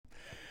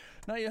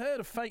Now, you heard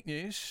of fake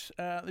news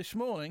this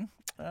morning.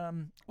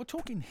 We're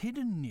talking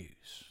hidden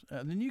news.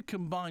 The new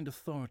combined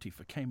authority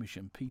for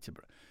Cambridgeshire and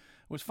Peterborough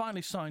was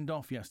finally signed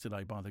off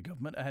yesterday by the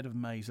government ahead of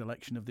May's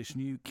election of this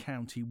new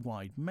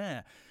county-wide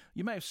mayor.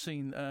 You may have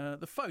seen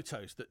the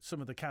photos that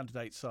some of the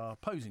candidates are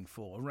posing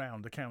for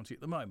around the county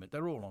at the moment.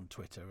 They're all on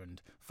Twitter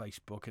and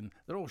Facebook, and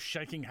they're all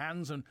shaking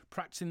hands and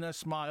practising their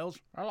smiles.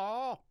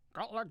 Hello,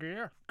 got the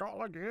gear, got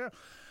the gear.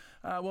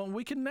 Well,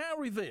 we can now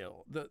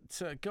reveal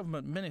that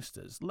government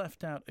ministers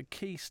left out a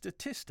key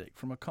statistic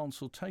from a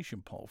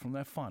consultation poll from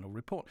their final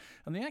report.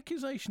 And the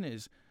accusation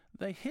is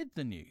they hid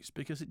the news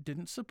because it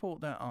didn't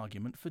support their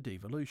argument for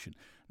devolution.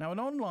 Now, an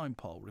online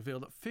poll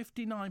revealed that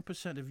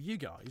 59% of you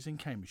guys in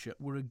Cambridgeshire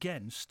were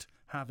against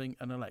having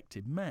an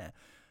elected mayor.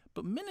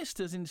 But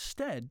ministers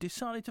instead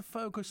decided to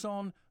focus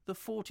on the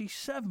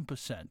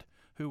 47%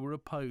 who were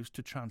opposed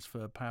to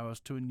transfer powers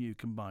to a new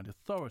combined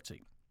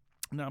authority.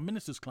 Now,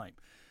 ministers claim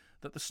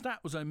that the stat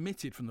was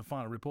omitted from the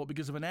final report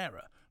because of an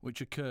error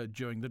which occurred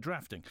during the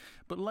drafting.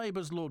 But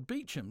Labour's Lord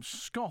Beecham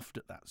scoffed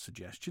at that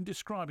suggestion,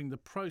 describing the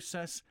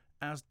process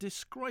as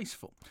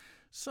disgraceful.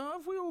 So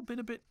have we all been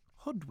a bit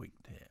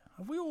hoodwinked here?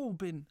 Have we all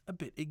been a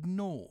bit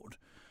ignored?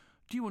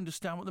 Do you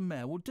understand what the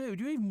mayor will do?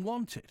 Do you even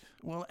want it?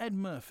 Well, Ed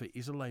Murphy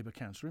is a Labour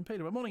councillor in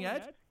Peterborough. Morning,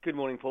 Ed. Good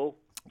morning, Paul.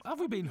 Have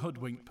we been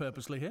hoodwinked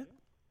purposely here?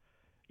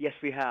 Yes,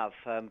 we have.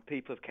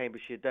 People of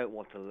Cambridgeshire don't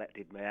want an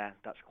elected mayor.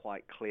 That's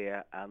quite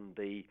clear. And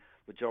the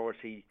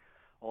majority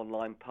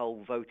online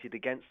poll voted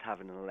against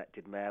having an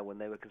elected mayor when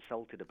they were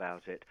consulted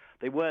about it.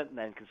 They weren't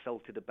then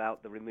consulted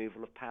about the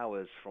removal of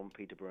powers from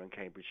Peterborough and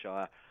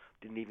Cambridgeshire.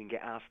 Didn't even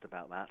get asked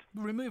about that.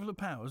 The removal of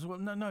powers? Well,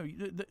 no,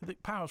 the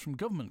powers from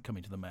government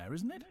coming to the mayor,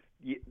 isn't it?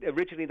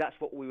 Originally, that's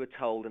what we were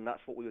told, and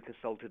that's what we were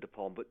consulted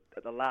upon. But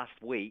at the last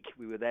week,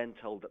 we were then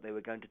told that they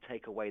were going to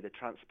take away the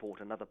transport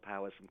and other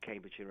powers from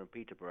Cambridgeshire and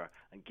Peterborough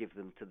and give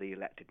them to the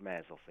elected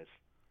mayor's office.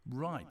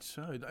 Right,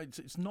 so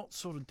it's not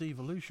sort of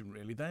devolution,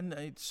 really, then.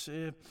 It's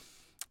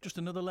just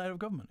another layer of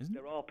government, isn't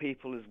it? There are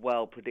people as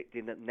well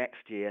predicting that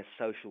next year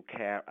social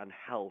care and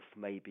health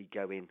may be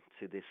going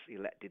to this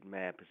elected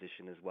mayor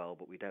position as well,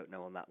 but we don't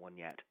know on that one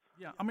yet.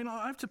 Yeah, I mean,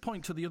 I have to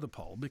point to the other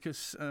poll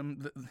because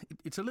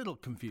it's a little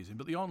confusing,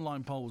 but the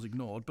online poll was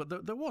ignored.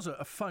 But there was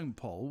a phone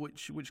poll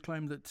which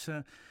claimed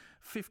that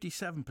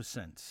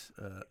 57%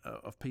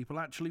 of people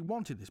actually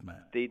wanted this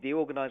mayor. The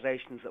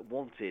organisations that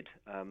wanted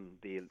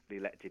the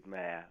elected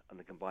mayor and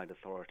the combined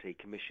authority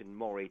commissioned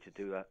Mori to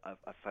do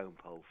a phone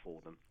poll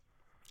for them.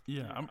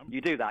 Yeah,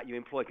 you do that. You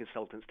employ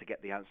consultants to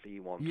get the answer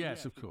you want.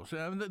 Yes, of course.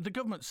 The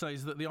government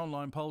says that the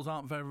online polls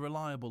aren't very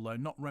reliable, though,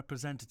 not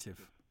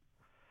representative.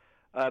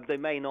 They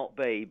may not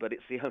be, but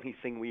it's the only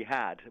thing we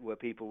had where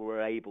people were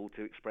able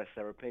to express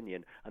their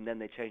opinion, and then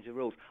they changed the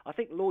rules. I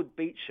think Lord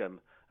Beecham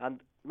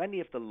and many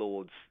of the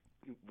lords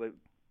were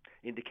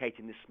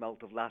indicating this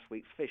smelt of last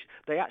week's fish.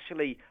 They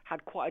actually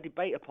had quite a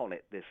debate upon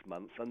it this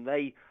month, and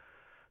they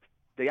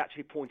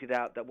actually pointed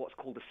out that what's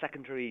called the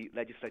Secondary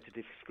Legislative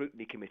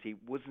Scrutiny Committee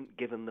wasn't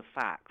given the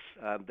facts.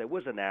 There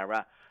was an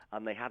error,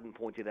 and they hadn't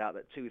pointed out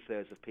that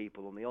 2/3 of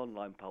people on the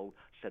online poll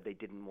said they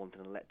didn't want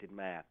an elected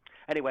mayor.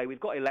 Anyway,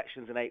 we've got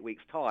elections in 8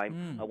 weeks'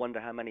 time. I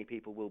wonder how many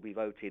people will be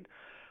voted.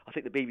 I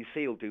think the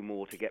BBC will do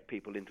more to get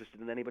people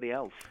interested than anybody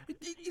else.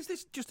 Is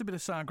this just a bit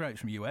of sour grapes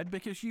from you, Ed?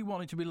 Because you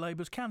wanted to be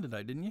Labour's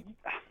candidate, didn't you?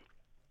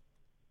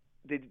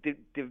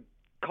 The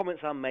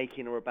comments I'm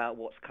making are about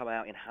what's come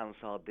out in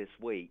Hansard this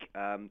week.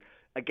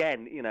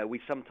 Again, we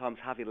sometimes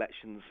have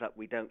elections that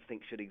we don't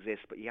think should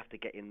exist, but you have to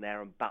get in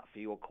there and bat for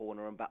your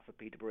corner and bat for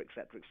Peterborough,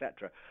 etc.,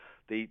 etc.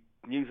 The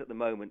news at the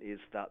moment is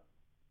that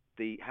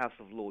the House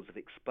of Lords have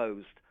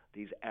exposed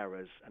these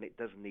errors, and it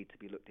does need to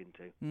be looked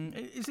into.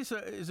 Is this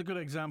a good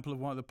example of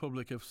why the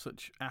public have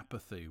such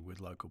apathy with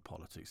local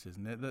politics,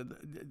 isn't it?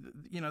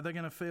 They're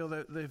going to feel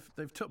that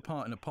they've took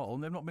part in a poll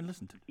and they've not been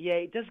listened to. Yeah,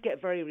 it does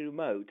get very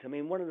remote. I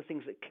mean, one of the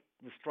things that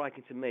was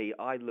striking to me,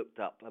 I looked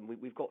up, and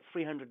we've got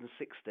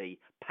 360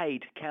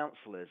 paid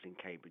councillors in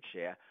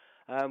Cambridgeshire.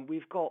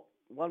 We've got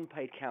one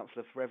paid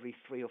councillor for every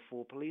 3 or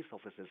 4 police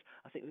officers.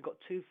 I think we've got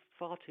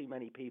far too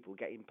many people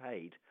getting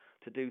paid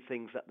to do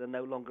things that they're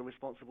no longer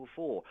responsible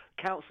for.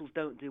 Councils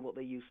don't do what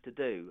they used to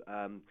do.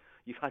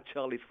 You've had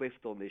Charlie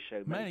Swift on this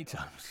show many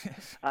times,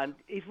 yes. And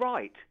he's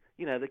right.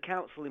 The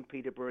council in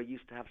Peterborough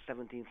used to have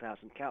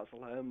 17,000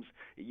 council homes.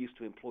 It used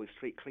to employ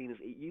street cleaners.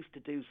 It used to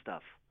do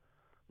stuff.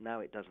 Now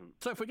it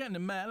doesn't. So if we're getting a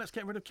mayor, let's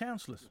get rid of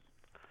councillors.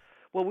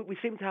 Well, we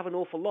seem to have an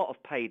awful lot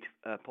of paid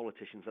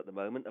politicians at the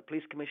moment. A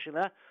police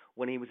commissioner,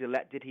 when he was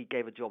elected, he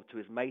gave a job to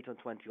his mate on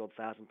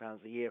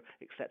 £20,000 a year,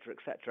 etc.,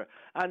 etc.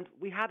 And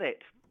we had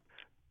it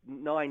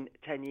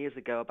 9-10 years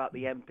ago about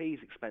the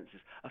MP's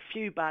expenses. A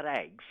few bad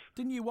eggs.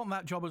 Didn't you want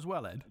that job as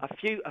well, Ed?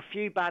 A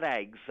few bad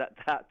eggs that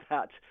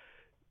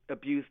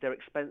abused their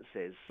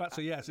expenses. That's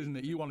a yes, isn't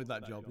it? You wanted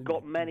that job.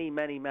 Got many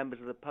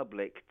members of the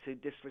public to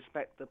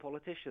disrespect the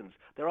politicians.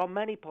 There are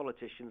many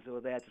politicians who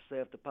are there to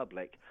serve the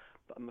public,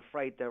 but I'm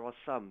afraid there are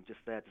some just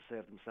there to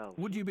serve themselves.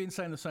 Would you have been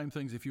saying the same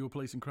things if you were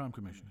Police and Crime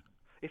Commissioner?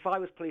 If I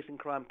was Police and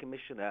Crime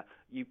Commissioner,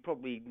 you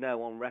probably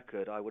know on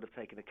record I would have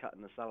taken a cut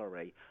in the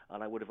salary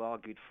and I would have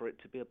argued for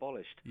it to be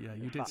abolished. Yeah,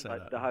 you in did fact, say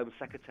like that. The Home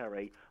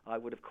Secretary, I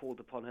would have called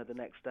upon her the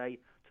next day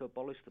to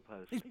abolish the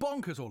post. It's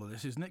bonkers, all of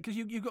this, isn't it? Because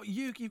you've got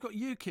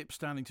UKIP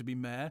standing to be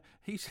mayor.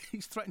 He's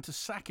threatened to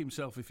sack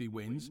himself if he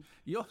wins.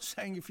 You're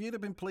saying if you'd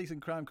have been Police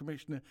and Crime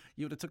Commissioner,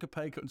 you would have took a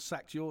pay cut and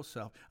sacked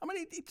yourself. I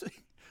mean,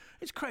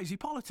 it's crazy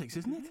politics,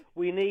 isn't it?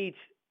 We need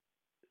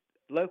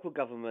local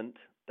government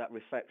that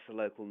respects the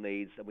local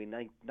needs, and we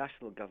need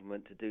national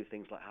government to do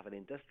things like have an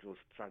industrial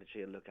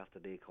strategy and look after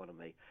the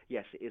economy.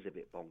 Yes, it is a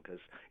bit bonkers.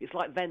 It's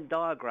like Venn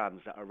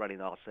diagrams that are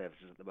running our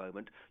services at the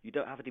moment. You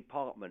don't have a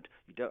department,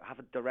 you don't have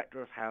a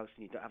director of house,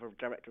 and you don't have a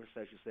director of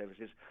social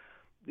services.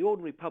 The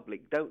ordinary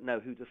public don't know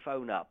who to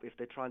phone up if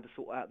they're trying to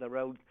sort out their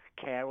own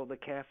care or the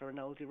care for an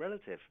elderly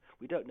relative.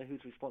 We don't know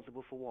who's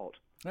responsible for what.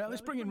 Now,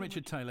 let's bring in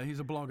Richard Taylor. He's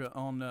a blogger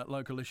on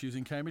local issues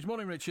in Cambridge.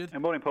 Morning, Richard.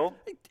 Good morning, Paul.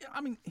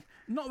 I mean,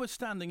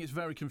 notwithstanding, it's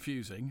very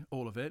confusing,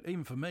 all of it,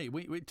 even for me.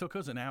 It took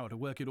us an hour to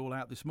work it all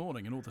out this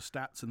morning, and all the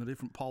stats and the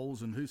different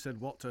polls and who said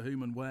what to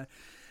whom and where.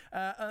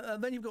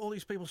 And then you've got all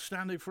these people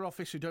standing for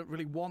office who don't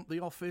really want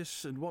the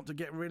office and want to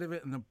get rid of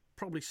it, and they'll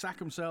probably sack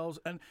themselves.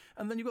 And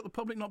then you've got the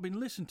public not being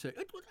listened to.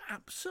 It's an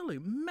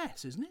absolute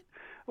mess, isn't it?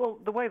 Well,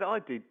 the way that I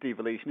do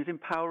devolution is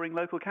empowering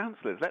local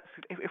councillors.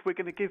 If we're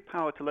going to give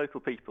power to local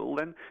people,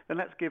 then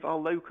let's give our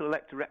local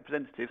elected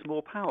representatives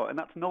more power. And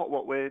that's not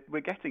what we're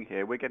getting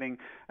here. We're getting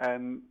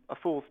a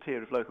fourth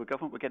tier of local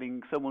government. We're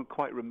getting someone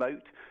quite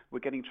remote. We're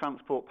getting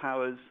transport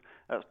powers,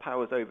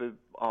 powers over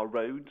our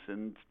roads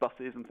and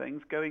buses and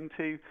things, going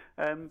to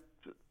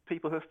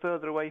people who are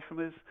further away from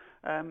us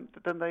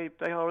than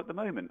they are at the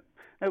moment.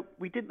 Now,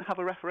 we didn't have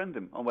a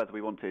referendum on whether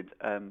we wanted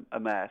a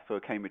mayor for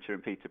Cambridgeshire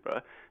and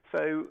Peterborough,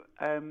 so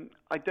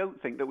I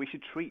don't think that we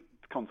should treat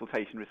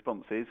consultation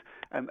responses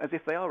as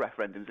if they are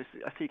referendums.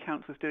 I see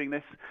councillors doing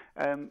this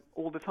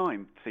all the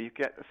time. So you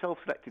get a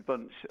self-selected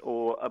bunch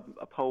or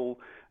a poll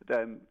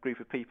group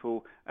of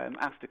people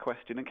asked a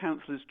question, and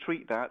councillors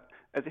treat that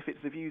as if it's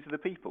the views of the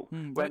people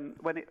when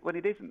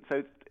it isn't.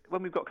 So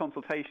when we've got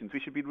consultations,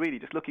 we should be really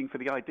just looking for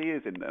the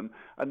ideas in them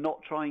and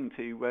not trying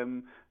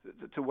to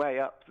weigh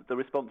up the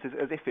responses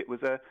as if it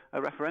was a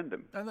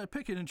referendum. And they're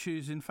picking and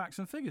choosing facts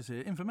and figures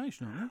here,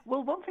 information, aren't they?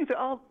 Well, one thing that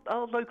our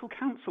local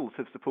councils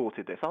have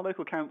supported this. Our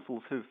local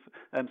councils have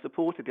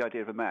supported the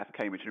idea of a mayor for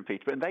Cambridgeshire and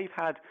Peterborough, and they've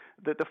had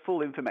the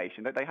full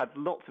information. They had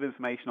lots of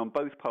information on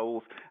both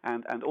polls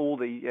and all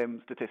the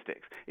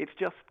statistics. It's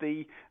just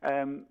the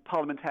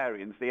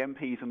parliamentarians, the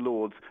MPs and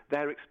Lords,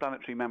 their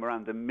explanatory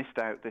memorandum missed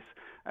out this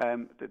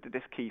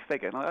key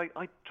figure. And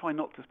I try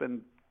not to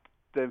spend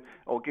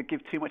or give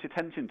too much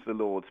attention to the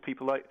Lords.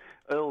 People like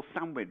Earl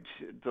Sandwich,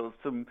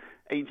 some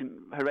ancient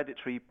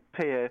hereditary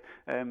peer,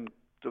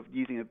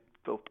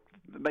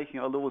 making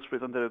our laws for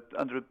us under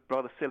a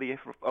rather silly,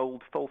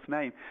 old, false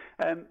name.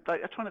 I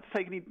try not to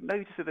take any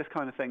notice of this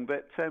kind of thing,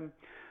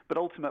 but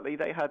ultimately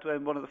they had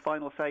one of the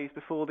final says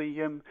before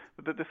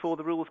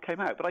the rules came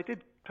out. But I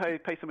did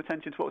pay some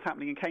attention to what was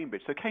happening in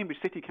Cambridge. So Cambridge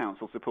City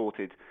Council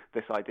supported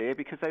this idea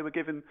because they were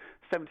given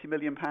 £70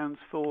 million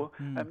for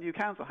new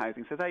council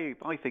housing. So they,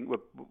 I think,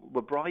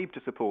 were bribed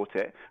to support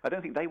it. I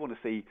don't think they want to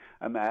see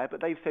a mayor,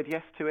 but they've said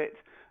yes to it.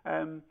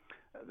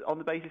 On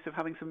the basis of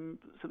having some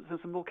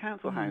more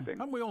council housing.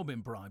 Haven't we all been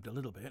bribed a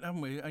little bit,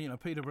 haven't we?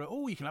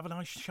 Peterborough, you can have a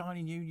nice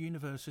shiny new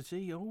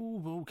university.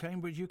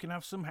 Cambridge, you can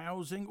have some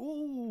housing.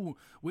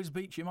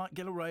 Wisbech, you might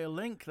get a rail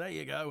link. There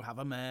you go, have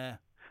a mayor.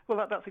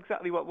 Well, that's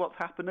exactly what's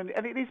happened, and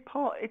it is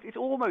it's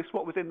almost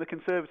what was in the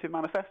Conservative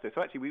manifesto.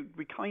 So actually,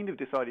 we kind of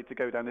decided to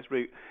go down this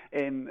route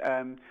in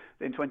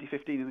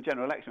 2015 in the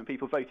general election when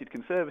people voted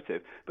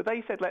Conservative. But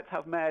they said let's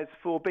have mayors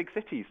for big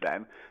cities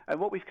then, and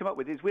what we've come up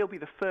with is we'll be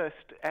the first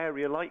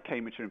area like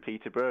Cambridgeshire and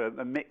Peterborough,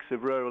 a mix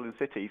of rural and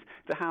cities,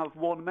 to have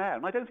one mayor.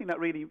 And I don't think that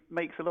really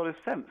makes a lot of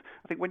sense.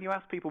 I think when you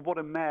ask people what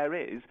a mayor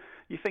is,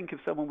 you think of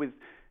someone with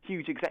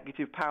huge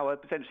executive power,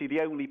 potentially the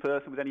only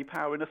person with any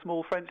power in a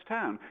small French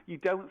town. You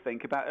don't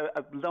think about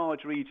a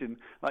large region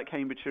like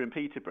Cambridgeshire and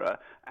Peterborough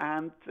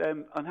and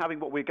having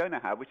what we're going to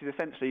have, which is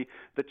essentially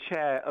the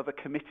chair of a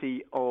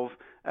committee of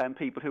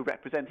people who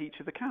represent each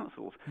of the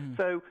councils.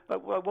 So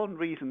one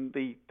reason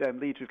the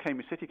leader of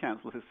Cambridge City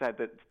Council has said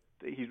that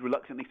he's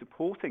reluctantly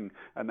supporting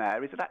a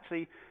mayor is that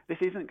actually this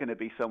isn't going to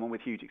be someone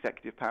with huge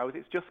executive powers.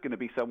 It's just going to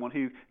be someone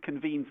who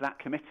convenes that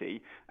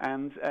committee,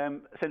 and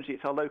essentially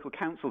it's our local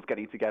councils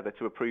getting together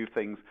to approve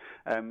things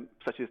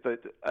such as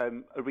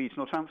a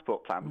regional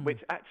transport plan, which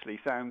actually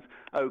sounds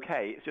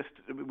okay. It's just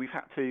we've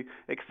had to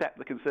accept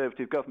the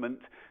Conservative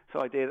government's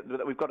idea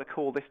that we've got to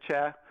call this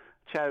chair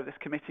of this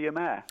committee a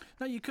mayor.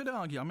 Now, you could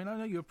argue, I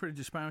know you're pretty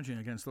disparaging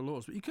against the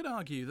Lords, but you could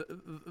argue that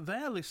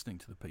they're listening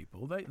to the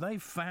people.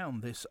 They've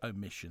found this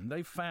omission.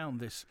 They've found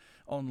this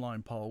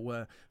online poll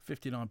where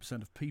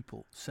 59% of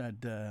people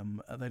said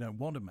they don't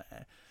want a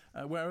mayor,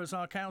 whereas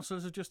our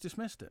councillors have just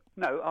dismissed it.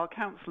 No, our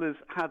councillors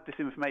had this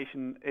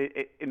information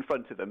in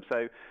front of them.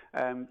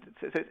 And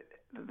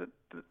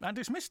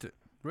dismissed it,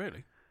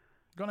 really.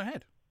 Gone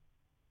ahead.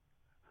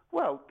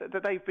 Well,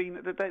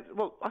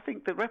 I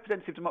think that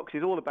representative democracy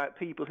is all about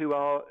people who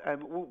are.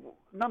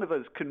 None of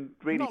us can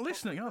really. Not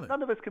listening, are they?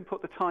 None of us can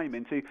put the time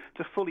into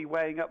to fully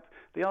weighing up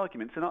the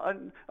arguments.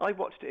 And I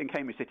watched it in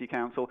Cambridge City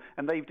Council,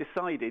 and they've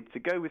decided to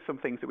go with some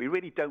things that we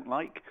really don't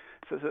like,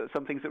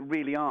 some things that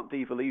really aren't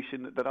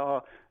devolution, that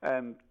are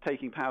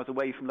taking powers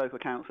away from local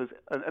councils,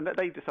 and that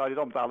they've decided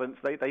on balance.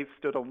 They've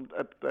stood on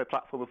a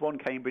platform of one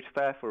Cambridge,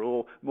 fair for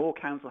all, more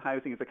council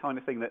housing is the kind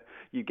of thing that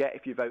you get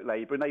if you vote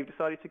Labour, and they've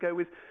decided to go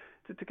with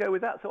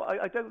that. So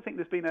I don't think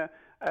there's been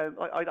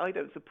I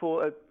don't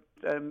support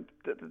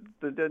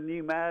the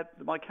new mayor.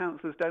 My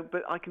councillors don't,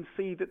 but I can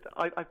see that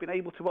I've been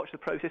able to watch the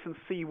process and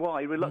see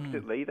why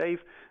reluctantly they've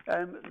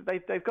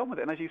gone with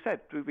it. And as you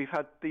said, we've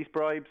had these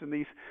bribes and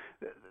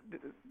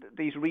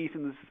these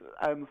reasons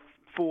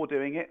for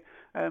doing it.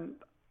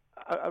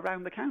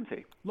 Around the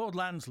county. Lord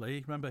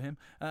Lansley, remember him?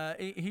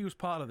 He was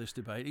part of this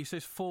debate. He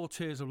says 4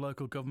 tiers of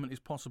local government is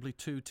possibly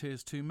 2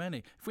 tiers too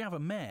many. If we have a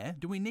mayor,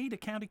 do we need a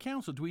county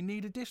council? Do we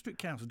need a district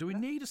council? Do we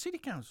need a city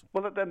council?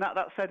 Well, then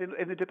that's said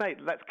in the debate.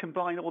 Let's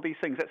combine all these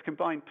things. Let's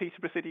combine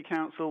Peterborough City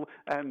Council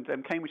and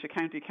Cambridgeshire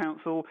County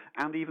Council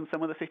and even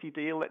some of the city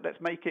deal.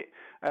 Let's make it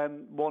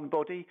one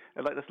body.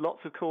 There's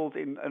lots of calls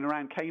in and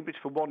around Cambridge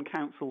for one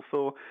council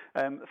for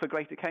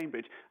Greater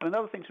Cambridge. And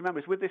another thing to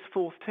remember is with this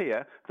 4th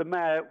tier, the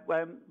mayor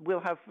will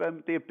have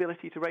the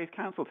ability to raise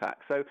council tax.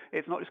 So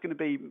it's not just going to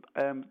be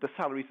the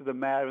salaries of the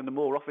mayor and the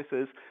more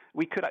officers.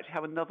 We could actually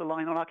have another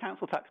line on our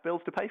council tax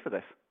bills to pay for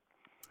this.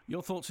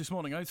 Your thoughts this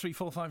morning,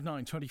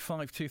 03459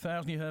 25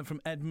 2000. You heard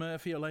from Ed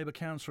Murphy, a Labour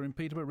councillor in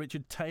Peterborough,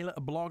 Richard Taylor,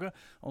 a blogger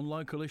on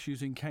local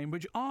issues in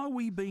Cambridge. Are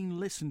we being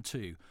listened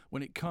to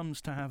when it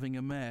comes to having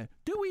a mayor?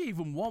 Do we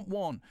even want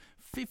one?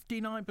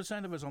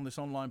 59% of us on this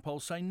online poll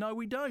say no,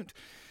 we don't.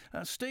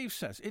 Steve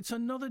says, it's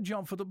another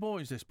job for the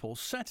boys, this poll,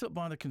 set up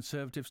by the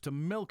Conservatives to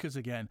milk us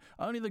again.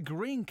 Only the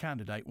Green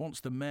candidate wants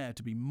the mayor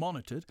to be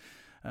monitored,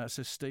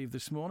 says Steve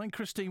this morning.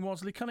 Christine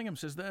Wasley-Cunningham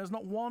says there's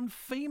not one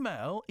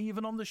female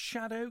even on the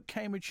shadow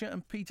Cambridgeshire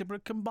and Peterborough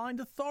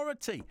combined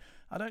authority.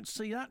 I don't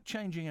see that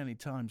changing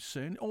anytime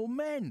soon. Or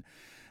men.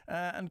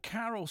 And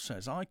Carol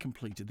says, I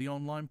completed the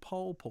online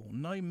poll, Paul.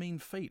 No mean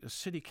feat. A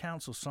city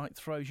council site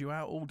throws you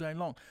out all day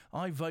long.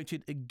 I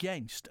voted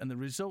against, and the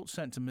result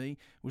sent to me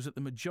was that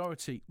the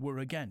majority were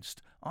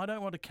against. I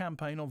don't want to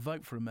campaign or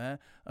vote for a mayor,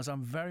 as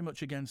I'm very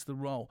much against the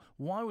role.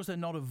 Why was there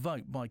not a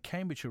vote by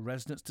Cambridgeshire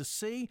residents to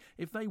see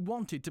if they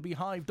wanted to be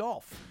hived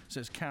off,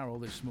 says Carol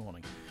this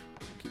morning.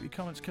 Keep your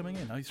comments coming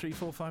in,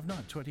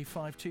 03459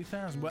 25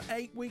 2000. We're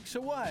 8 weeks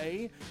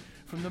away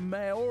from the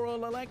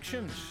mayoral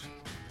elections.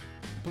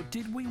 But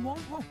did we want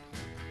one?